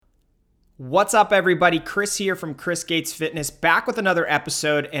What's up, everybody? Chris here from Chris Gates Fitness, back with another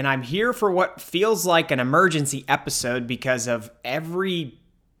episode, and I'm here for what feels like an emergency episode because of every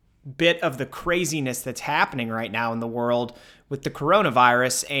bit of the craziness that's happening right now in the world with the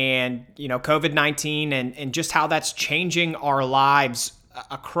coronavirus and, COVID-19 and just how that's changing our lives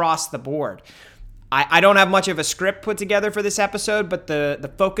across the board. I don't have much of a script put together for this episode, but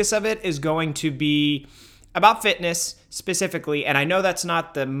the focus of it is going to be about fitness specifically, and I know that's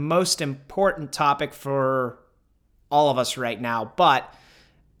not the most important topic for all of us right now, but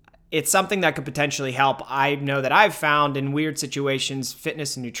it's something that could potentially help. I know that I've found in weird situations,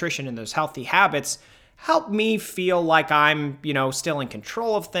 fitness and nutrition and those healthy habits help me feel like I'm, still in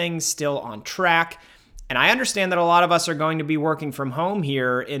control of things, still on track. And I understand that a lot of us are going to be working from home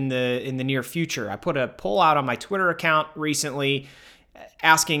here in the near future. I put a poll out on my Twitter account recently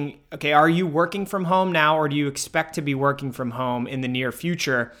asking, okay, are you working from home now, or do you expect to be working from home in the near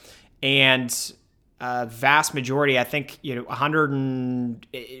future? And vast majority, I think,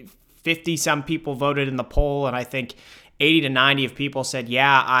 150 some people voted in the poll, and I think 80 to 90 of people said,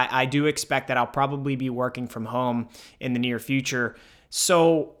 yeah, I do expect that I'll probably be working from home in the near future.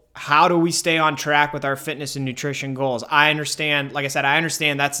 So how do we stay on track with our fitness and nutrition goals? I understand, like I said,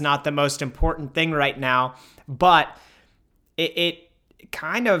 that's not the most important thing right now, but it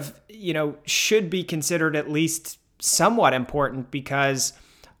kind of, should be considered at least somewhat important, because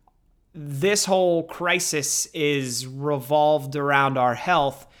this whole crisis is revolved around our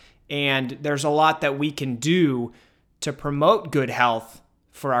health, and there's a lot that we can do to promote good health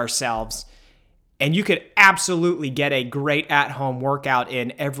for ourselves. And you could absolutely get a great at-home workout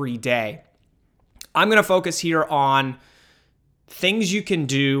in every day. I'm going to focus here on things you can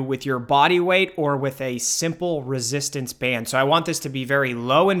do with your body weight or with a simple resistance band. So I want this to be very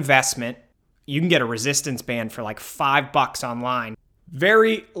low investment. You can get a resistance band for like $5 online.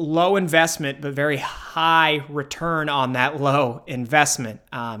 Very low investment, but very high return on that low investment.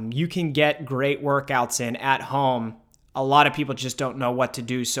 You can get great workouts in at home. A lot of people just don't know what to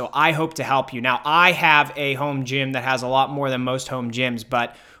do. So I hope to help you. Now, I have a home gym that has a lot more than most home gyms,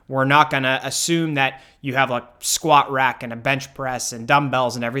 but we're not going to assume that you have a squat rack and a bench press and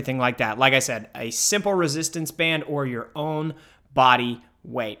dumbbells and everything like that. Like I said, a simple resistance band or your own body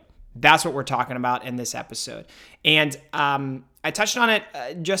weight. That's what we're talking about in this episode. And I touched on it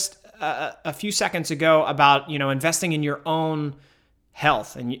just a few seconds ago about, investing in your own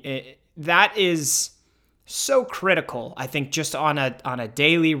health. And that is so critical, I think, just on a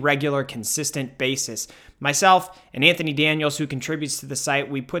daily, regular, consistent basis. Myself and Anthony Daniels, who contributes to the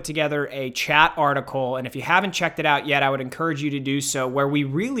site, we put together a chat article, and if you haven't checked it out yet, I would encourage you to do so, where we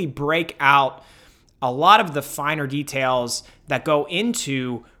really break out a lot of the finer details that go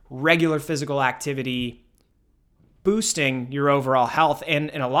into regular physical activity, boosting your overall health, and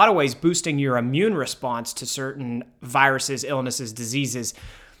in a lot of ways, boosting your immune response to certain viruses, illnesses, diseases.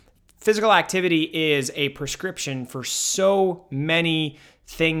 Physical activity is a prescription for so many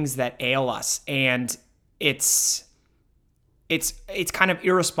things that ail us, and it's kind of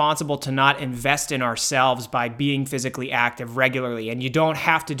irresponsible to not invest in ourselves by being physically active regularly. And you don't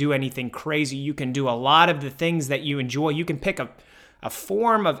have to do anything crazy. You can do a lot of the things that you enjoy. You can pick a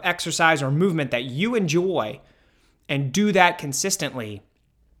form of exercise or movement that you enjoy and do that consistently.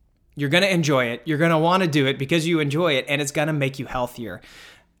 You're going to enjoy it. You're going to want to do it because you enjoy it, and it's going to make you healthier.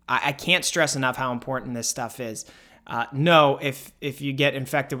 I can't stress enough how important this stuff is. No, if you get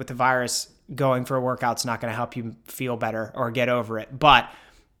infected with the virus, going for a workout's not going to help you feel better or get over it. But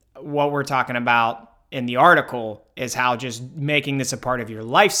what we're talking about in the article is how just making this a part of your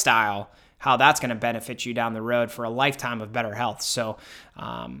lifestyle, how that's going to benefit you down the road for a lifetime of better health. So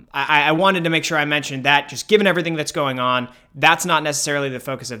I wanted to make sure I mentioned that, just given everything that's going on. That's not necessarily the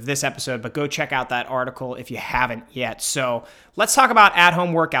focus of this episode, but go check out that article if you haven't yet. So let's talk about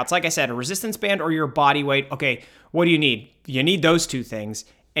at-home workouts. Like I said, a resistance band or your body weight. Okay, what do you need? You need those two things,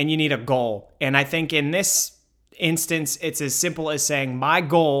 and you need a goal. And I think in this instance, it's as simple as saying my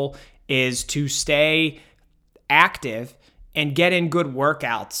goal is to stay active and get in good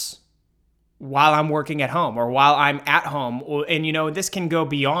workouts while I'm working at home or while I'm at home. And, this can go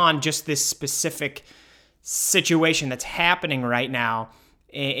beyond just this specific situation that's happening right now.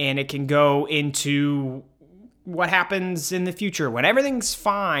 And it can go into what happens in the future when everything's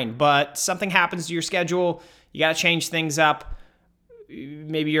fine, but something happens to your schedule. You got to change things up.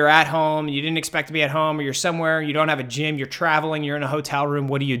 Maybe you're at home, you didn't expect to be at home, or you're somewhere, you don't have a gym, you're traveling, you're in a hotel room.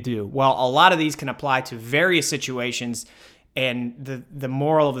 What do you do? Well, a lot of these can apply to various situations. And the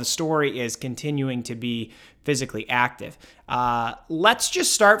moral of the story is continuing to be physically active. Let's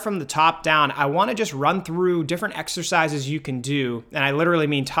just start from the top down. I want to just run through different exercises you can do. And I literally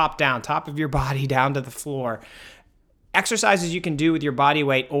mean top down, top of your body down to the floor. Exercises you can do with your body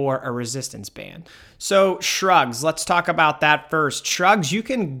weight or a resistance band. So shrugs, let's talk about that first. Shrugs, you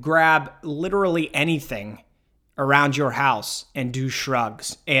can grab literally anything around your house and do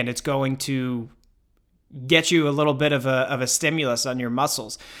shrugs, and it's going to get you a little bit of a stimulus on your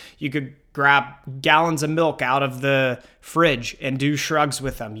muscles. You could grab gallons of milk out of the fridge and do shrugs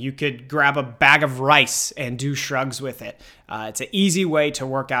with them. You could grab a bag of rice and do shrugs with it. It's an easy way to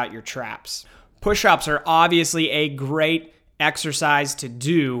work out your traps. Push-ups are obviously a great exercise to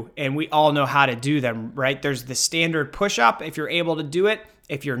do, and we all know how to do them, right? There's the standard push-up if you're able to do it.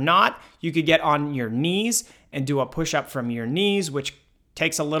 If you're not, you could get on your knees and do a push-up from your knees, which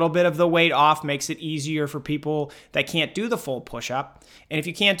takes a little bit of the weight off, makes it easier for people that can't do the full push-up. And if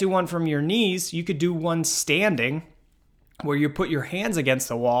you can't do one from your knees, you could do one standing where you put your hands against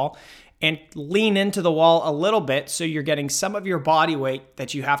the wall and lean into the wall a little bit so you're getting some of your body weight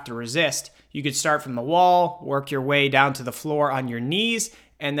that you have to resist. You could start from the wall, work your way down to the floor on your knees,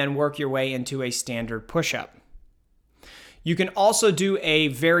 and then work your way into a standard push-up. You can also do a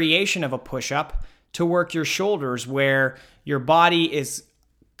variation of a push-up to work your shoulders where your body is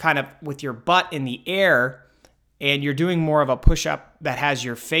kind of with your butt in the air and you're doing more of a push-up that has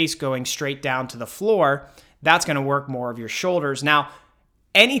your face going straight down to the floor. That's going to work more of your shoulders. Now,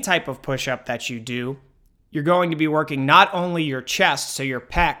 any type of push-up that you do, you're going to be working not only your chest, so your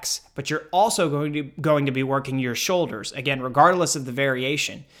pecs, but you're also going to be working your shoulders. Again, regardless of the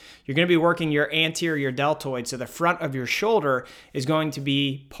variation. You're going to be working your anterior deltoid, so the front of your shoulder is going to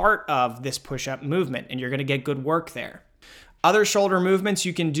be part of this push-up movement, and you're going to get good work there. Other shoulder movements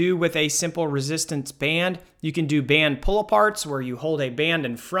you can do with a simple resistance band. You can do band pull-aparts where you hold a band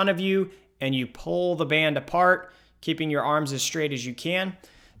in front of you and you pull the band apart, keeping your arms as straight as you can.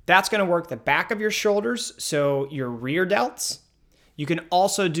 That's going to work the back of your shoulders, so your rear delts. You can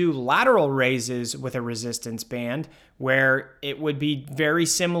also do lateral raises with a resistance band where it would be very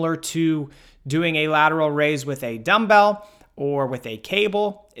similar to doing a lateral raise with a dumbbell or with a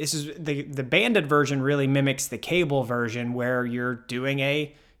cable. This is the banded version really mimics the cable version where you're doing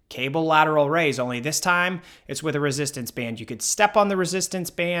a cable lateral raise, only this time it's with a resistance band. You could step on the resistance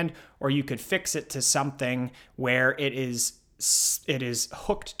band or you could fix it to something where it is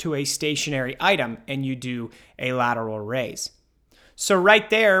hooked to a stationary item and you do a lateral raise. So right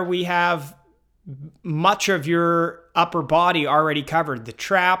there we have much of your upper body already covered. The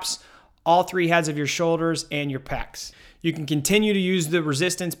traps, all three heads of your shoulders, and your pecs. You can continue to use the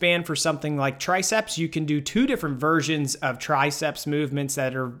resistance band for something like triceps. You can do two different versions of triceps movements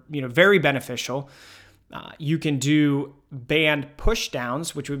that are, very beneficial. You can do band push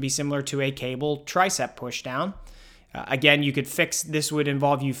downs, which would be similar to a cable tricep push down. Again, this would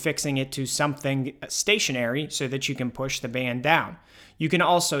involve you fixing it to something stationary so that you can push the band down. You can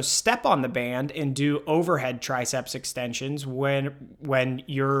also step on the band and do overhead triceps extensions when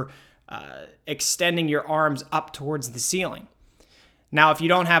you're extending your arms up towards the ceiling. Now, if you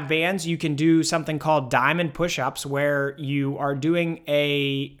don't have bands, you can do something called diamond push-ups where you are doing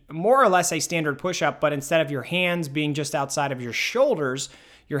a more or less a standard push-up, but instead of your hands being just outside of your shoulders,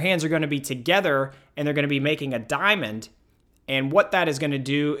 your hands are going to be together and they're going to be making a diamond. And what that is going to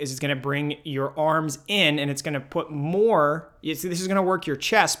do is it's going to bring your arms in and it's going to put more, this is going to work your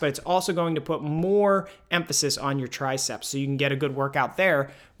chest, but it's also going to put more emphasis on your triceps. So you can get a good workout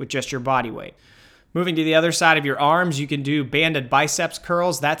there with just your body weight. Moving to the other side of your arms, you can do banded biceps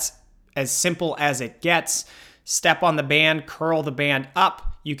curls. That's as simple as it gets. Step on the band, curl the band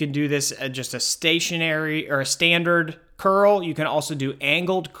up. You can do this at just a stationary or a standard curl. You can also do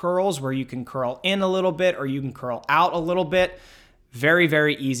angled curls where you can curl in a little bit or you can curl out a little bit. Very,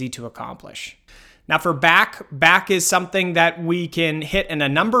 very easy to accomplish. Now for back is something that we can hit in a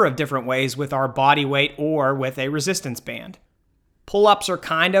number of different ways with our body weight or with a resistance band. Pull-ups are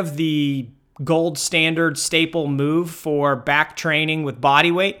kind of the gold standard staple move for back training with body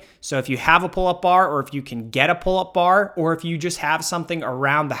weight. So if you have a pull-up bar or if you can get a pull-up bar or if you just have something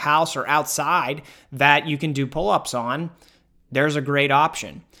around the house or outside that you can do pull-ups on, there's a great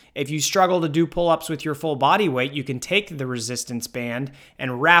option. If you struggle to do pull-ups with your full body weight, you can take the resistance band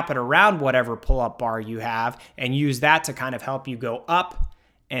and wrap it around whatever pull-up bar you have and use that to kind of help you go up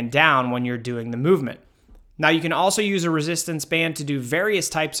and down when you're doing the movement. Now, you can also use a resistance band to do various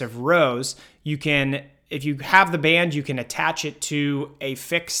types of rows. You can, if you have the band, you can attach it to a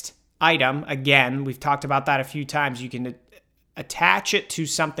fixed item. Again, we've talked about that a few times. You can attach it to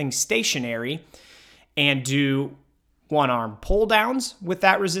something stationary and do one-arm pull downs with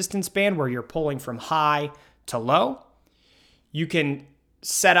that resistance band where you're pulling from high to low. You can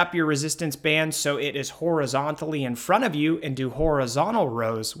set up your resistance band so it is horizontally in front of you and do horizontal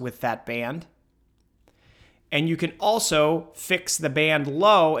rows with that band. And you can also fix the band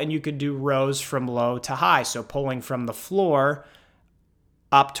low and you could do rows from low to high. So pulling from the floor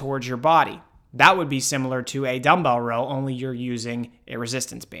up towards your body. That would be similar to a dumbbell row, only you're using a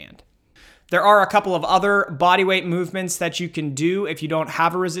resistance band. There are a couple of other bodyweight movements that you can do if you don't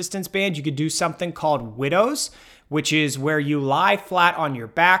have a resistance band. You could do something called widows, which is where you lie flat on your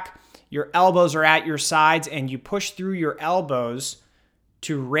back, your elbows are at your sides, and you push through your elbows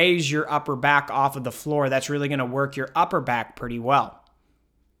to raise your upper back off of the floor. That's really going to work your upper back pretty well.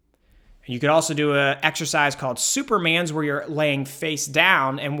 You could also do an exercise called Superman's where you're laying face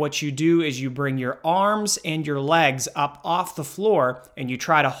down, and what you do is you bring your arms and your legs up off the floor and you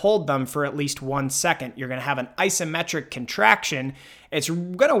try to hold them for at least 1 second. You're going to have an isometric contraction. It's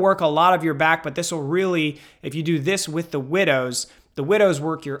going to work a lot of your back, but this will really, if you do this with the widows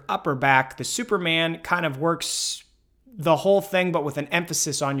work your upper back. The Superman kind of works the whole thing, but with an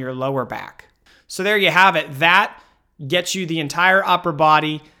emphasis on your lower back. So there you have it. That gets you the entire upper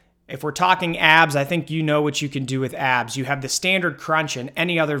body. If we're talking abs, I think you know what you can do with abs. You have the standard crunch and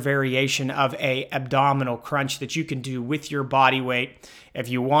any other variation of a abdominal crunch that you can do with your body weight. If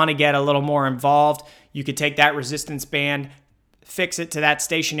you want to get a little more involved, you could take that resistance band, fix it to that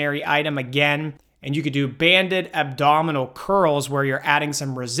stationary item again, and you could do banded abdominal curls where you're adding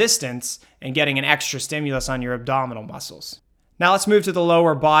some resistance and getting an extra stimulus on your abdominal muscles. Now let's move to the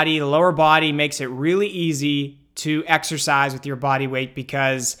lower body. The lower body makes it really easy to exercise with your body weight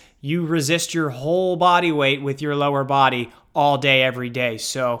because you resist your whole body weight with your lower body all day, every day.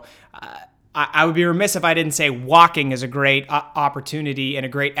 So I would be remiss if I didn't say walking is a great opportunity and a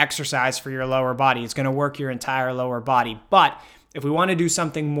great exercise for your lower body. It's going to work your entire lower body. But if we want to do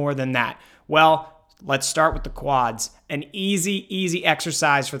something more than that, well, let's start with the quads. An easy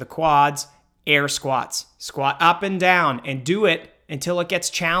exercise for the quads, air squats. Squat up and down and do it until it gets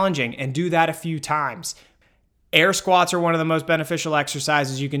challenging, and do that a few times. Air squats are one of the most beneficial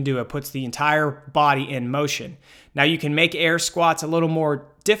exercises you can do. It puts the entire body in motion. Now you can make air squats a little more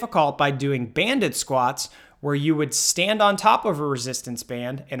difficult by doing banded squats, where you would stand on top of a resistance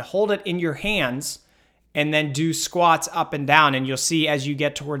band and hold it in your hands and then do squats up and down. And you'll see as you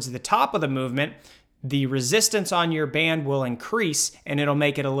get towards the top of the movement, the resistance on your band will increase and it'll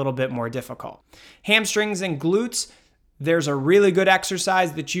make it a little bit more difficult. Hamstrings and glutes. There's a really good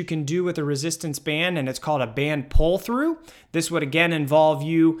exercise that you can do with a resistance band, and it's called a band pull through. This would again involve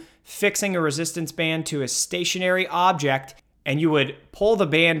you fixing a resistance band to a stationary object, and you would pull the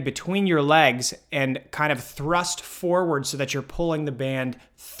band between your legs and kind of thrust forward so that you're pulling the band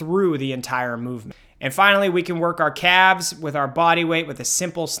through the entire movement. And finally, we can work our calves with our body weight with a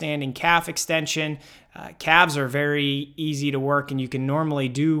simple standing calf extension. Calves are very easy to work, and you can normally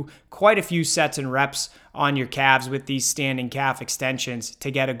do quite a few sets and reps on your calves with these standing calf extensions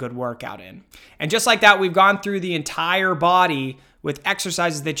to get a good workout in. And just like that, we've gone through the entire body with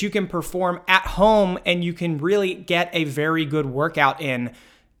exercises that you can perform at home, and you can really get a very good workout in,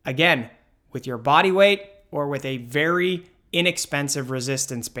 again, with your body weight or with a very inexpensive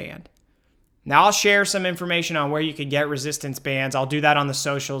resistance band. Now I'll share some information on where you can get resistance bands. I'll do that on the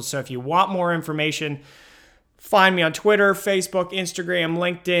socials. So if you want more information, find me on Twitter, Facebook, Instagram,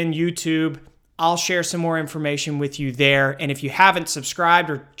 LinkedIn, YouTube. I'll share some more information with you there. And if you haven't subscribed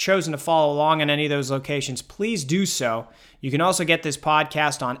or chosen to follow along in any of those locations, please do so. You can also get this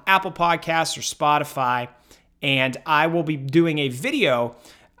podcast on Apple Podcasts or Spotify. And I will be doing a video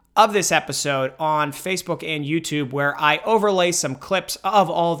of this episode on Facebook and YouTube where I overlay some clips of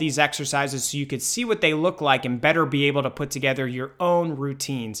all these exercises so you could see what they look like and better be able to put together your own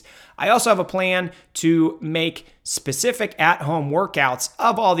routines. I also have a plan to make specific at-home workouts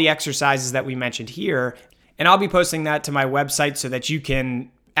of all the exercises that we mentioned here, and I'll be posting that to my website so that you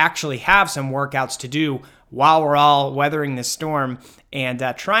can actually have some workouts to do while we're all weathering this storm and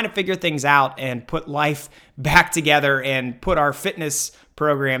trying to figure things out and put life back together and put our fitness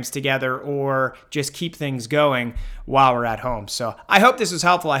programs together or just keep things going while we're at home. So I hope this was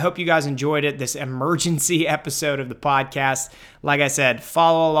helpful. I hope you guys enjoyed it, this emergency episode of the podcast. Like I said,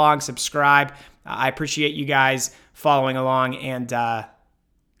 follow along, subscribe. I appreciate you guys following along, and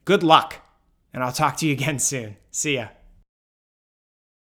good luck. And I'll talk to you again soon. See ya.